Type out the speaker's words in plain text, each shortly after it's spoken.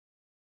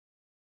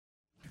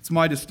It's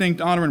my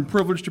distinct honor and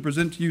privilege to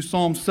present to you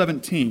Psalm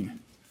 17.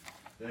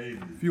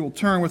 David. If you will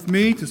turn with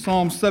me to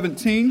Psalm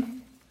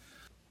 17.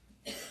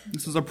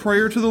 This is a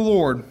prayer to the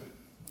Lord,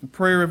 a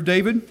prayer of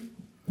David.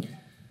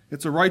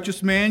 It's a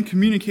righteous man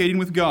communicating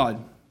with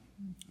God.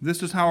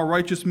 This is how a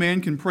righteous man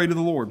can pray to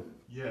the Lord.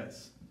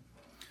 Yes.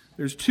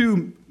 There's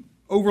two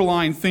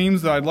overlying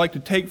themes that I'd like to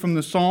take from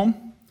this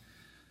psalm.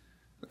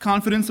 The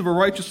confidence of a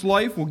righteous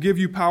life will give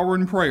you power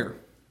in prayer,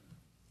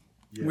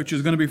 which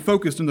is going to be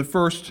focused in the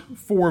first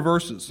 4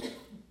 verses.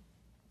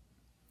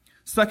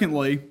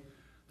 Secondly,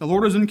 the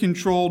Lord is in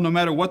control no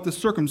matter what the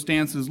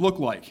circumstances look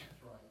like.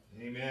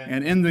 Amen.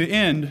 And in the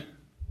end,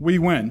 we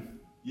win.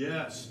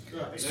 Yes.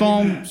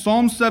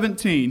 Psalm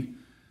 17.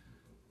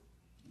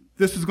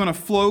 This is going to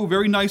flow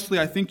very nicely,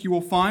 I think you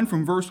will find,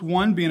 from verse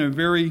 1 being a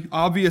very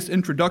obvious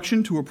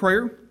introduction to a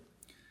prayer,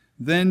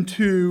 then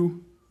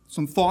to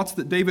some thoughts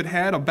that David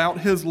had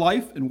about his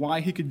life and why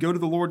he could go to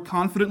the Lord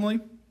confidently.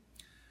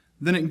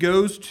 Then it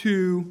goes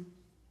to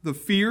the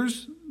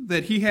fears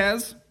that he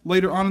has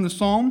later on in the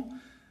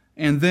psalm,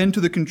 and then to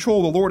the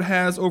control the Lord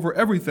has over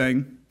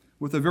everything,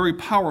 with a very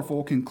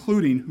powerful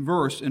concluding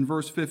verse in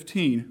verse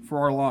 15 for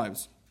our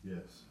lives.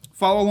 Yes.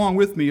 Follow along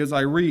with me as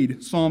I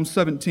read Psalm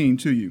 17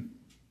 to you.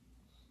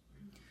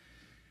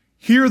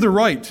 Hear the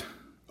right,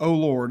 O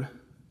Lord,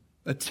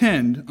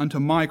 attend unto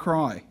my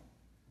cry.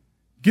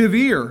 Give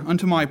ear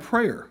unto my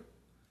prayer,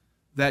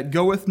 that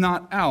goeth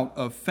not out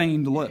of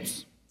feigned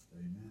lips.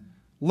 Amen.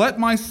 Let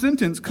my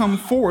sentence come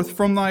forth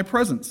from thy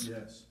presence.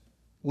 Yes.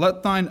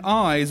 Let thine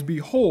eyes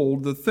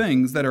behold the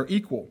things that are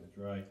equal. That's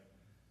right.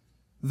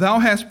 Thou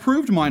hast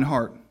proved mine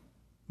heart.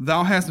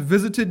 Thou hast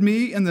visited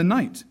me in the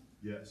night.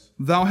 Yes.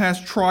 Thou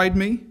hast tried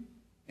me,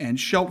 and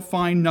shalt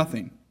find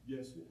nothing.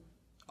 Yes, Lord.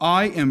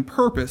 I am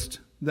purposed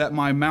that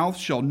my mouth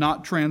shall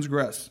not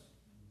transgress.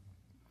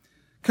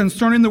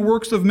 Concerning the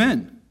works of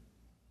men,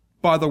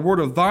 by the word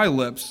of thy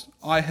lips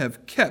I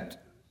have kept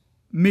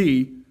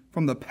me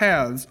from the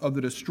paths of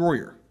the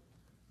destroyer.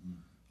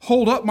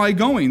 Hold up my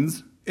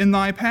goings in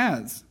thy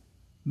paths,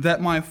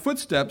 that my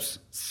footsteps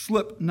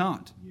slip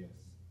not. Yes.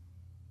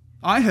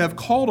 I have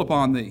called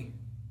upon thee,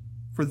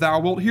 for thou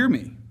wilt hear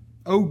me.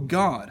 O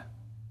God,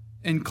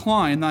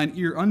 incline thine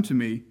ear unto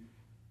me,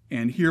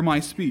 and hear my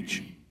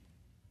speech.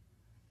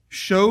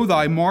 Show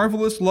thy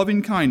marvelous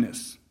loving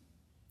kindness,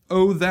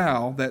 O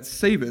thou that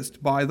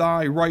savest by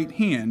thy right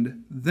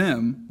hand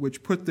them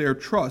which put their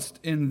trust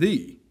in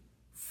thee,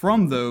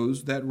 from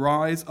those that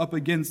rise up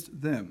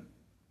against them.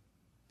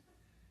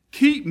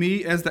 Keep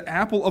me as the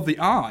apple of the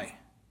eye.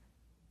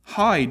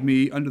 Hide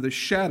me under the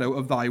shadow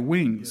of thy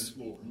wings.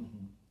 Yes, Lord.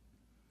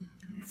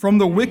 From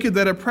the wicked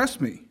that oppress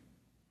me,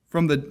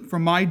 from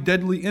my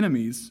deadly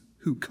enemies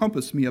who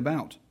compass me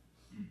about.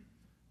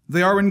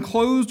 They are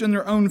enclosed in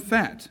their own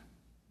fat.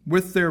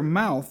 With their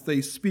mouth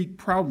they speak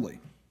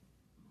proudly.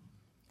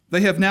 They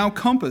have now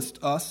compassed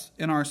us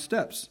in our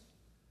steps.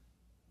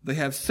 They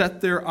have set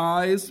their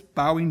eyes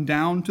bowing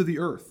down to the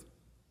earth.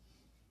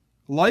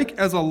 Like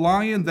as a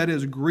lion that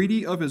is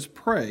greedy of his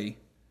prey,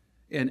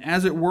 and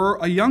as it were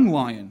a young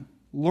lion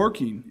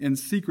lurking in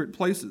secret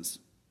places.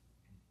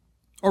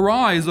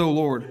 Arise, O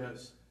Lord,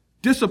 Yes.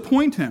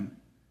 disappoint him,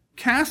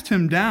 cast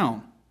him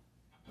down,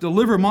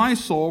 deliver my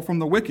soul from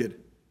the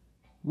wicked,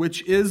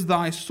 which is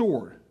thy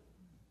sword,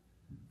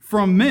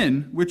 from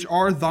men which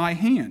are thy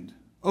hand,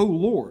 O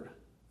Lord,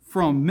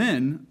 from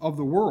men of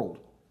the world,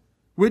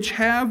 which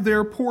have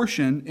their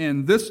portion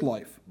in this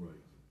life, Right.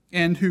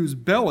 and whose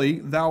belly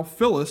thou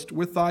fillest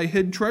with thy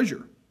hid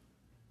treasure.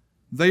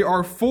 They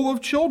are full of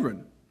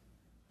children,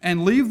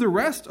 and leave the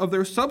rest of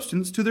their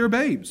substance to their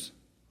babes.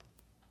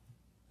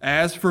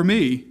 As for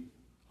me,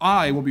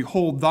 I will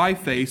behold thy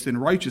face in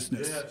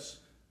righteousness. Yes.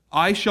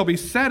 I shall be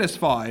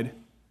satisfied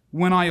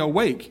when I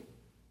awake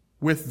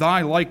with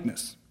thy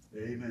likeness.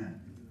 Amen.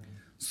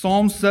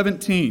 Psalm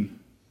 17.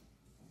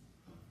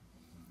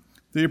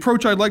 The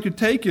approach I'd like to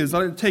take is I'd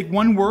like to take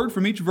one word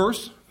from each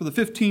verse for the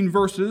 15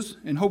 verses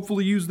and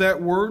hopefully use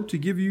that word to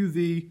give you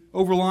the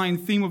overlying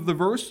theme of the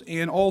verse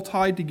and all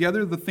tied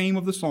together the theme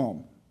of the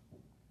psalm.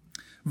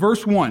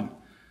 Verse 1.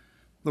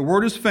 The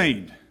word is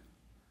feigned.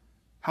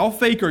 How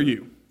fake are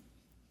you?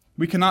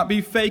 We cannot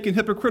be fake and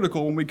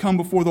hypocritical when we come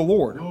before the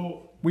Lord.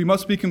 No. We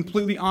must be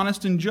completely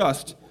honest and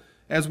just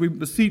as we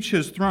beseech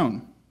his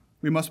throne.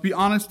 We must be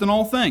honest in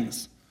all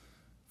things,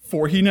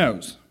 for he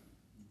knows.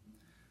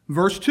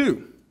 Verse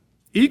 2.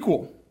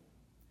 Equal.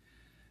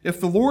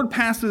 If the Lord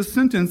passes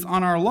sentence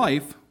on our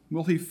life,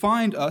 will he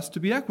find us to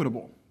be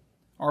equitable?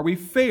 Are we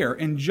fair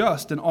and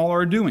just in all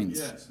our doings?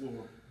 Yes,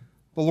 Lord.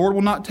 The Lord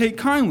will not take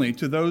kindly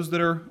to those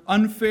that are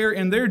unfair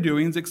in their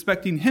doings,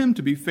 expecting him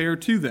to be fair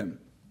to them.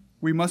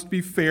 We must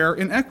be fair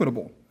and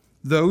equitable.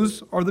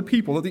 Those are the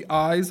people that the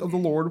eyes of the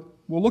Lord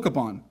will look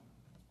upon.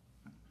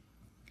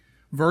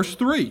 Verse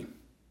 3.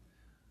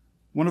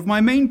 One of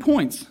my main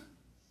points,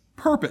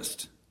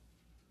 purposed.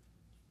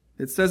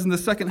 It says in the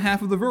second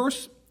half of the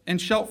verse, and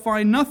shalt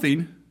find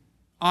nothing,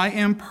 I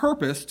am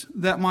purposed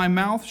that my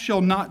mouth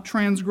shall not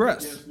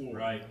transgress. Yes, Lord.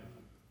 Right.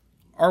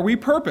 Are we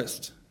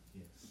purposed?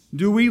 Yes.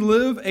 Do we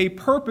live a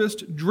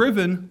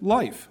purpose-driven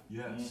life?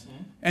 Yes.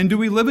 And do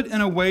we live it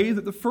in a way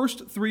that the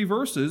first 3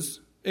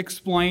 verses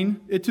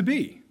explain it to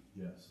be?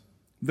 Yes.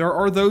 There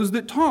are those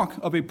that talk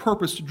of a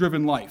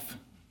purpose-driven life,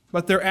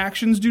 but their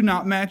actions do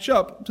not match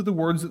up to the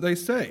words that they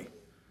say.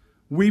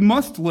 We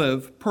must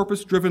live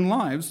purpose-driven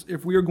lives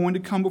if we are going to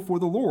come before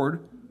the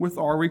Lord with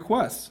our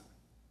requests.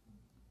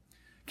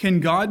 Can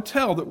God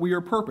tell that we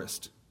are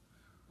purposed?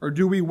 Or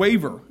do we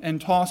waver and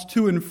toss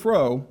to and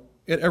fro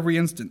at every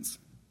instance?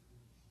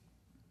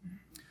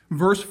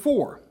 Verse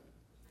 4,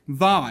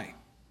 thy.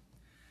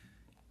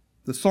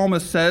 The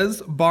psalmist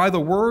says, by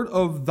the word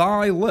of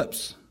thy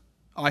lips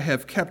I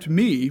have kept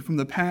me from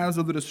the paths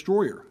of the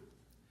destroyer.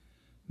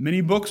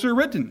 Many books are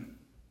written.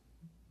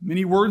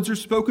 Many words are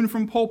spoken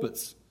from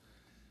pulpits.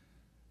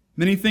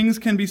 Many things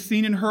can be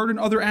seen and heard in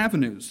other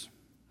avenues.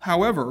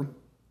 However,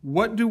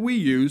 what do we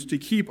use to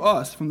keep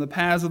us from the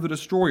paths of the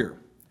destroyer?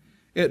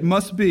 It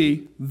must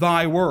be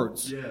thy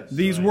words. Yes,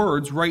 These right.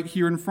 words right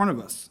here in front of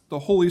us. The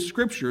Holy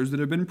Scriptures that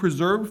have been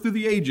preserved through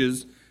the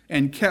ages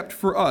and kept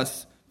for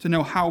us to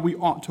know how we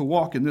ought to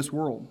walk in this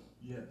world.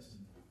 Yes.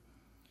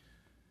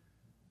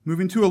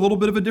 Moving to a little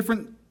bit of a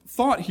different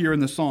thought here in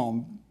the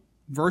psalm.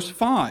 Verse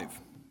 5,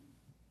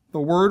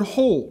 the word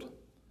hold.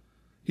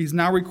 He's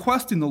now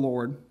requesting the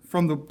Lord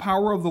from the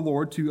power of the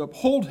Lord to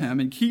uphold him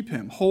and keep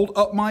him. Hold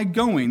up my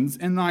goings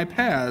in thy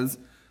paths,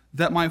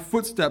 that my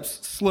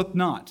footsteps slip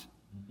not.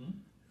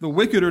 The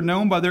wicked are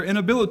known by their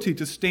inability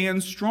to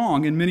stand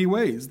strong in many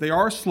ways. They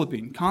are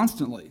slipping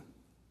constantly.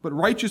 But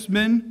righteous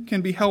men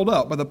can be held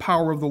up by the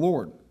power of the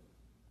Lord.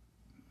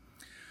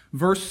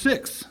 Verse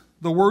 6,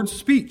 the word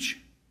speech.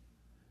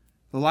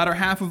 The latter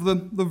half of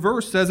the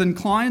verse says,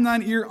 incline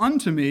thine ear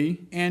unto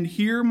me and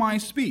hear my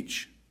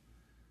speech.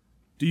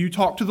 Do you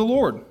talk to the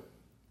Lord?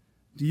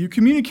 Do you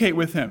communicate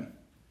with him?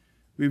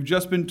 We've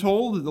just been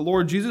told that the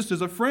Lord Jesus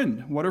is a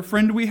friend. What a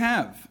friend we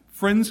have.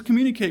 Friends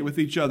communicate with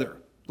each other.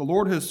 The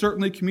Lord has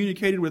certainly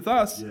communicated with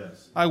us.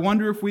 Yes. I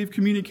wonder if we've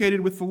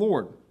communicated with the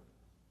Lord.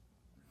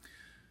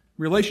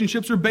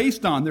 Relationships are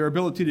based on their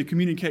ability to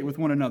communicate with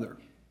one another.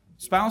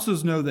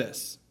 Spouses know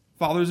this.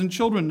 Fathers and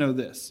children know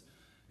this.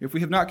 If we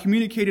have not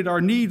communicated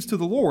our needs to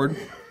the Lord,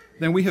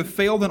 then we have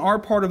failed in our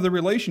part of the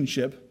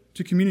relationship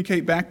to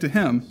communicate back to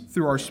him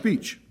through our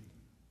speech.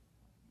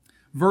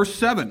 Verse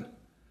 7,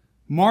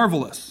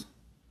 marvelous.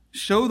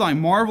 Show thy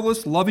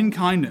marvelous loving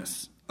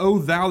kindness, O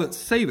thou that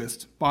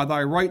savest by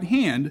thy right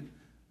hand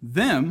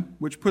them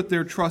which put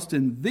their trust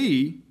in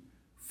thee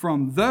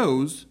from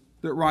those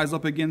that rise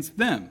up against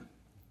them.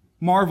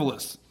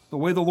 Marvelous, the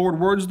way the Lord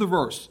words the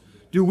verse.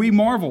 Do we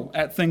marvel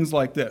at things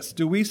like this?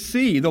 Do we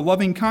see the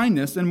loving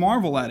kindness and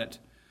marvel at it?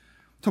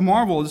 To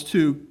marvel is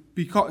to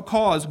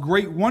cause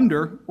great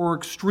wonder or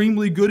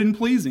extremely good and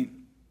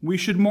pleasing. We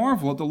should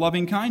marvel at the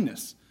loving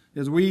kindness.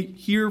 As we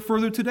hear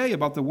further today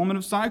about the woman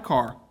of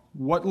Sychar,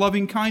 what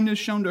loving kindness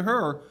shown to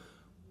her,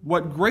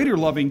 what greater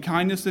loving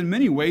kindness in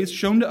many ways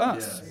shown to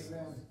us. Yes.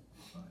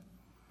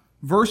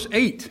 Verse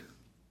 8,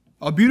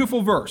 a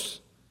beautiful verse.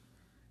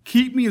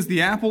 Keep me as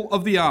the apple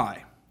of the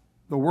eye.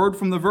 The word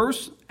from the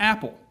verse,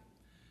 apple.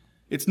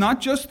 It's not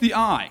just the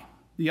eye.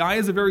 The eye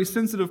is a very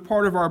sensitive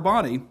part of our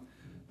body,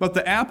 but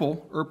the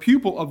apple, or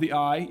pupil of the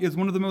eye, is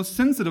one of the most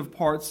sensitive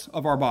parts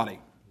of our body.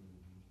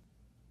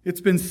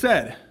 It's been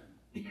said,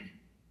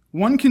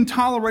 one can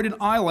tolerate an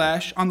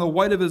eyelash on the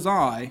white of his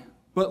eye,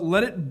 but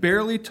let it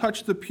barely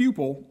touch the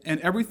pupil,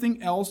 and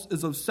everything else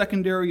is of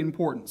secondary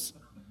importance.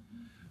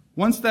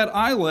 Once that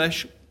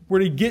eyelash were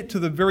to get to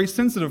the very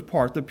sensitive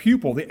part, the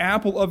pupil, the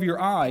apple of your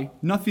eye,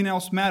 nothing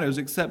else matters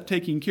except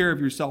taking care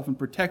of yourself and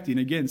protecting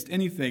against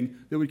anything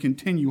that would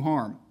continue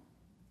harm.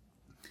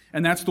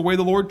 And that's the way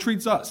the Lord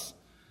treats us,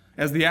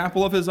 as the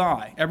apple of his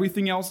eye.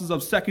 Everything else is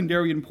of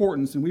secondary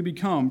importance, and we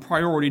become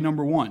priority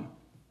number one.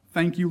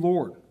 Thank you,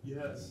 Lord.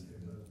 Yes.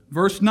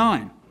 Verse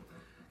 9,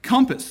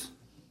 compass.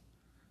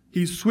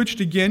 He's switched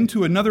again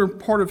to another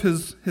part of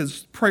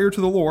his prayer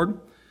to the Lord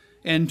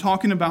and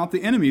talking about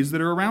the enemies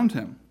that are around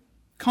him.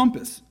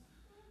 Compass.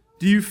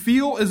 Do you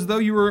feel as though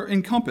you are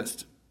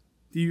encompassed?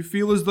 Do you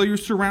feel as though you're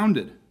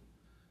surrounded?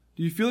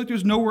 Do you feel like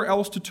there's nowhere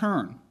else to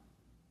turn?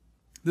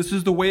 This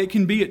is the way it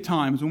can be at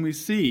times when we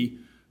see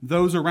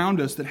those around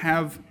us that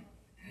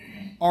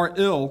are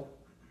ill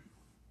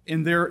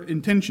in their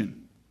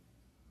intention.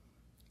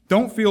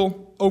 Don't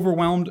feel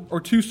overwhelmed or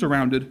too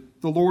surrounded.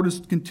 The Lord has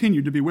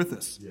continued to be with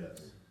us.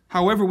 Yes.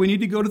 However, we need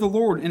to go to the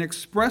Lord and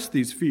express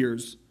these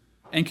fears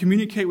and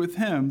communicate with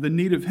him the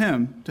need of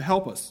him to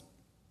help us.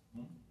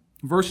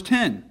 Verse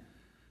 10,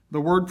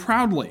 the word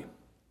proudly.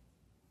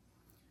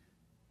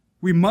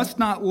 We must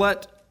not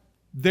let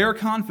their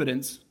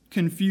confidence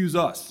confuse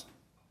us.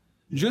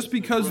 Just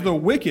because the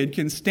wicked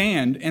can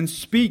stand and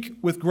speak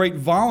with great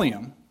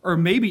volume, or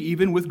maybe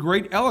even with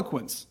great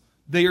eloquence,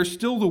 they are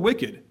still the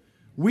wicked.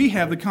 We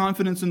have the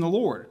confidence in the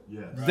Lord.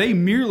 Yes. They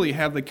merely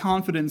have the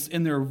confidence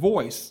in their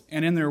voice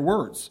and in their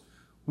words.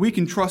 We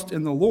can trust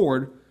in the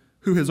Lord,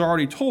 who has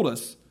already told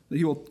us that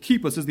he will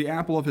keep us as the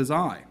apple of his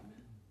eye.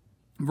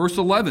 Verse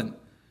 11,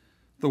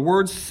 the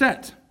word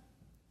set.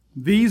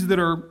 These that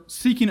are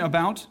seeking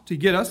about to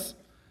get us,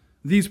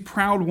 these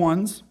proud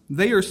ones,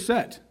 they are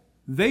set.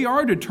 They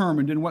are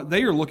determined in what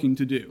they are looking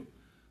to do.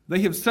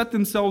 They have set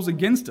themselves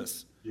against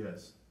us.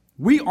 Yes.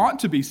 We ought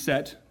to be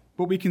set,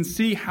 but we can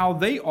see how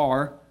they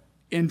are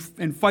in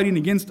fighting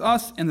against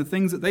us and the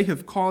things that they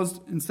have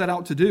caused and set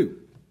out to do.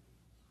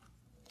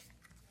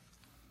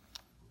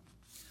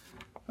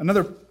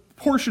 Another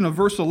portion of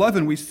verse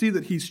 11, we see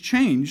that he's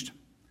changed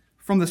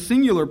from the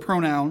singular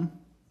pronoun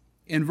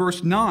in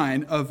verse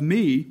 9 of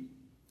me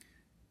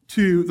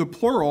to the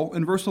plural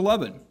in verse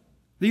 11.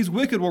 These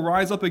wicked will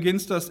rise up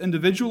against us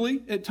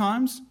individually at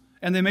times,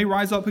 and they may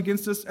rise up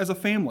against us as a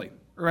family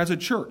or as a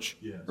church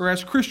or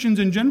as Christians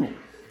in general.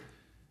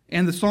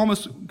 And the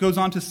psalmist goes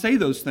on to say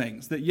those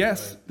things, that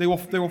yes, they will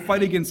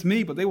fight against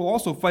me, but they will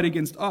also fight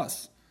against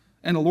us,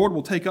 and the Lord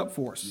will take up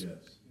for us.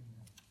 Yes.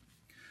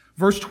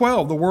 Verse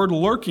 12, the word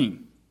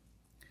lurking.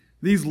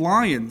 These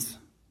lions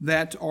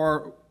that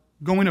are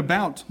going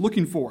about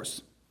looking for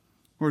us,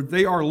 or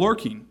they are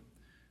lurking.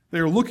 They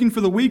are looking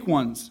for the weak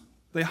ones.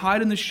 They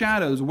hide in the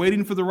shadows,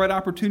 waiting for the right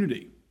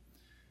opportunity.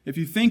 If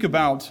you think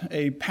about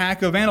a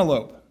pack of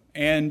antelope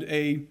and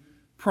a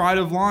pride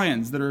of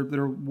lions that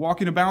are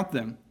walking about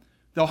them,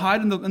 they'll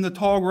hide in the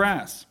tall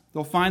grass.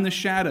 They'll find the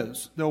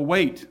shadows. They'll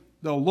wait.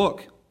 They'll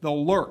look.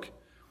 They'll lurk.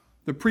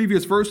 The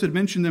previous verse had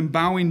mentioned them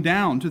bowing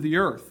down to the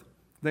earth.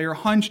 They are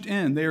hunched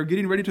in. They are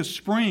getting ready to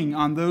spring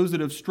on those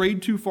that have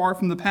strayed too far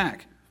from the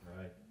pack.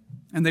 Right.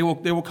 And they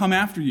will come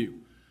after you.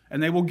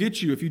 And they will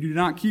get you if you do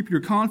not keep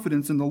your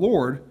confidence in the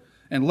Lord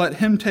and let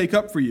Him take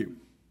up for you.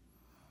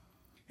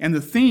 And the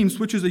theme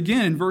switches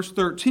again in verse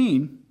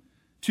 13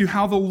 to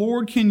how the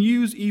Lord can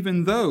use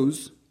even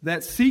those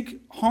that seek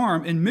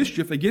harm and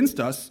mischief against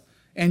us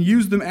and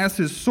use them as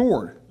His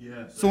sword.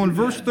 Yes. So in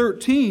verse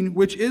 13,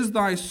 which is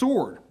thy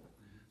sword,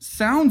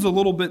 sounds a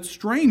little bit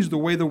strange the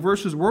way the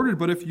verse is worded,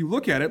 but if you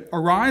look at it,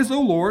 arise, O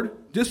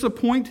Lord,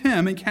 disappoint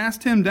him and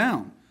cast him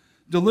down.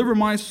 Deliver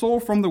my soul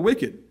from the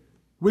wicked,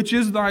 which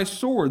is thy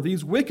sword.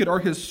 These wicked are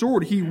his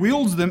sword. He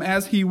wields them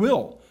as he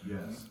will.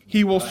 Yes.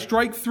 He will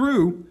strike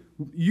through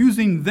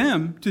using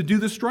them to do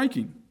the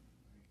striking.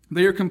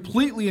 They are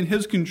completely in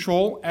his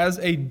control as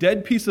a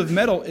dead piece of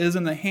metal is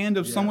in the hand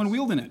of someone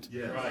wielding it.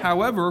 Yes. Right.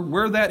 However,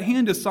 where that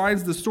hand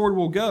decides the sword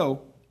will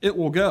go, it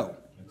will go.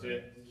 That's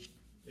it.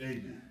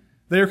 Amen.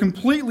 They are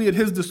completely at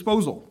his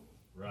disposal.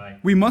 Right.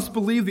 We must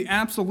believe the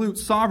absolute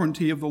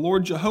sovereignty of the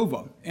Lord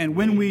Jehovah. And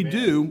when we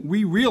do,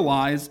 we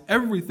realize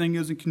everything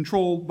is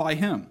controlled by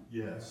him.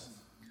 Yes.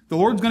 The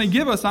Lord's going to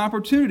give us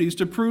opportunities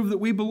to prove that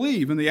we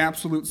believe in the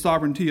absolute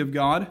sovereignty of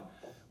God.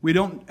 We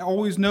don't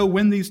always know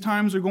when these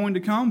times are going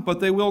to come, but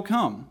they will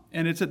come.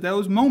 And it's at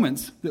those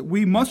moments that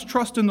we must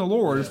trust in the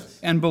Lord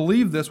and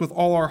believe this with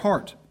all our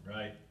heart.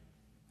 Right.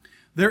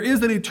 There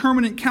is a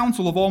determinate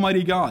counsel of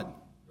Almighty God,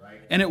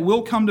 and it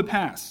will come to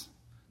pass.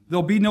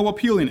 There'll be no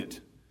appealing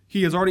it.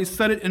 He has already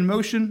set it in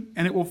motion,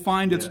 and it will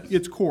find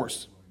its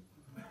course.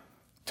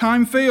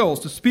 Time fails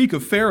to speak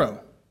of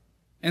Pharaoh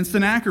and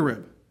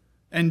Sennacherib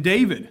and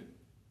David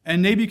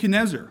and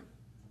Nebuchadnezzar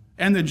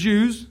and the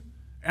Jews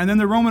and then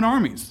the Roman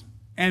armies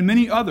and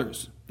many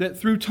others that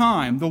through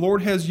time the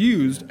Lord has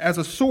used as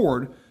a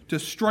sword to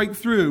strike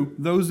through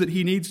those that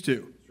he needs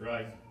to. That's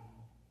right.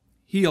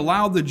 He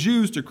allowed the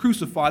Jews to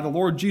crucify the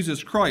Lord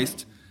Jesus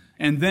Christ,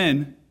 and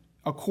then,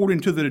 according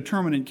to the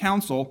determinate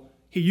counsel,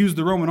 he used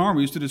the Roman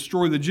armies to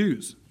destroy the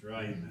Jews.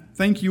 Right.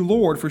 Thank you,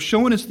 Lord, for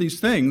showing us these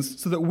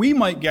things so that we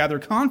might gather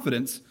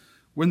confidence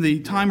when the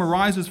time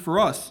arises for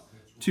us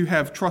to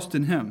have trust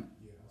in him.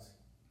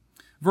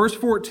 Verse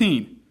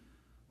 14,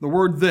 the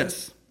word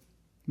this,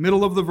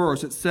 middle of the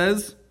verse, it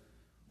says,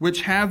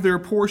 which have their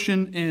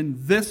portion in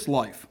this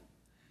life.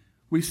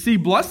 We see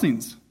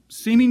blessings,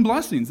 seeming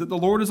blessings that the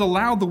Lord has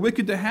allowed the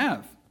wicked to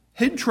have.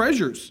 Hid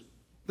treasures.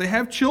 They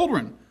have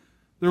children.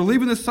 They're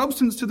leaving the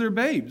substance to their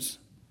babes.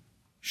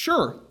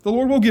 Sure, the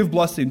Lord will give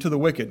blessing to the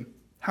wicked.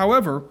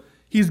 However,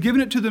 he's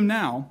given it to them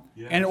now,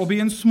 and it will be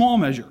in small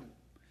measure.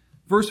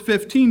 Verse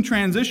 15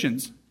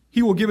 transitions.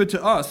 He will give it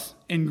to us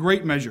in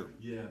great measure.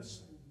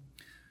 Yes.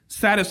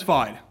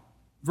 Satisfied.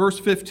 Verse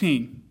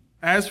 15.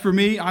 As for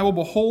me, I will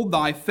behold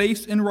thy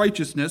face in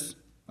righteousness,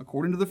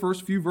 according to the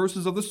first few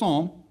verses of the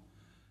psalm.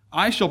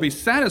 I shall be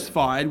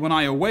satisfied when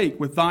I awake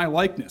with thy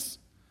likeness.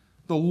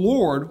 The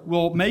Lord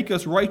will make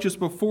us righteous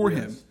before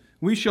him.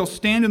 We shall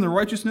stand in the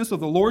righteousness of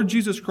the Lord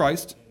Jesus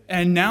Christ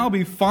and now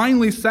be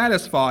finally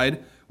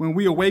satisfied when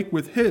we awake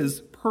with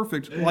his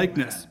perfect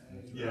likeness.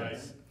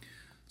 Yes.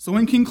 So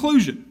in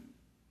conclusion,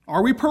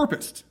 are we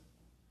purposed?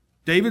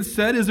 David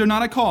said, is there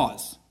not a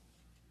cause?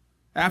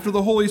 After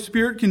the Holy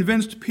Spirit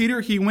convinced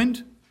Peter, he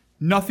went,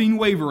 nothing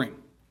wavering.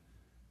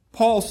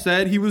 Paul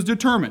said he was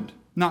determined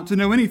not to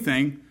know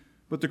anything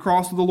but the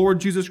cross of the Lord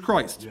Jesus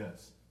Christ.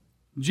 Yes.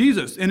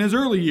 Jesus, in his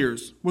early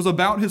years, was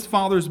about his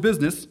Father's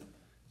business.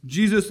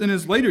 Jesus, in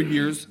his later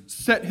years,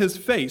 set his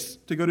face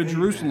to go to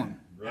Jerusalem.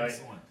 Right.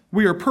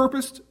 We are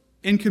purposed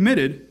and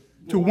committed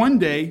to one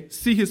day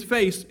see his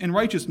face in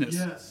righteousness.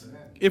 Yes.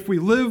 If we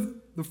live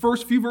the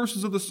first few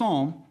verses of the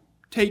psalm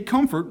take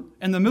comfort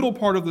in the middle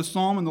part of the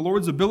psalm and the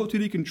Lord's ability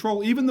to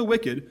control even the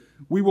wicked,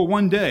 we will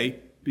one day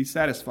be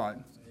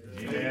satisfied.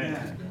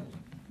 Amen.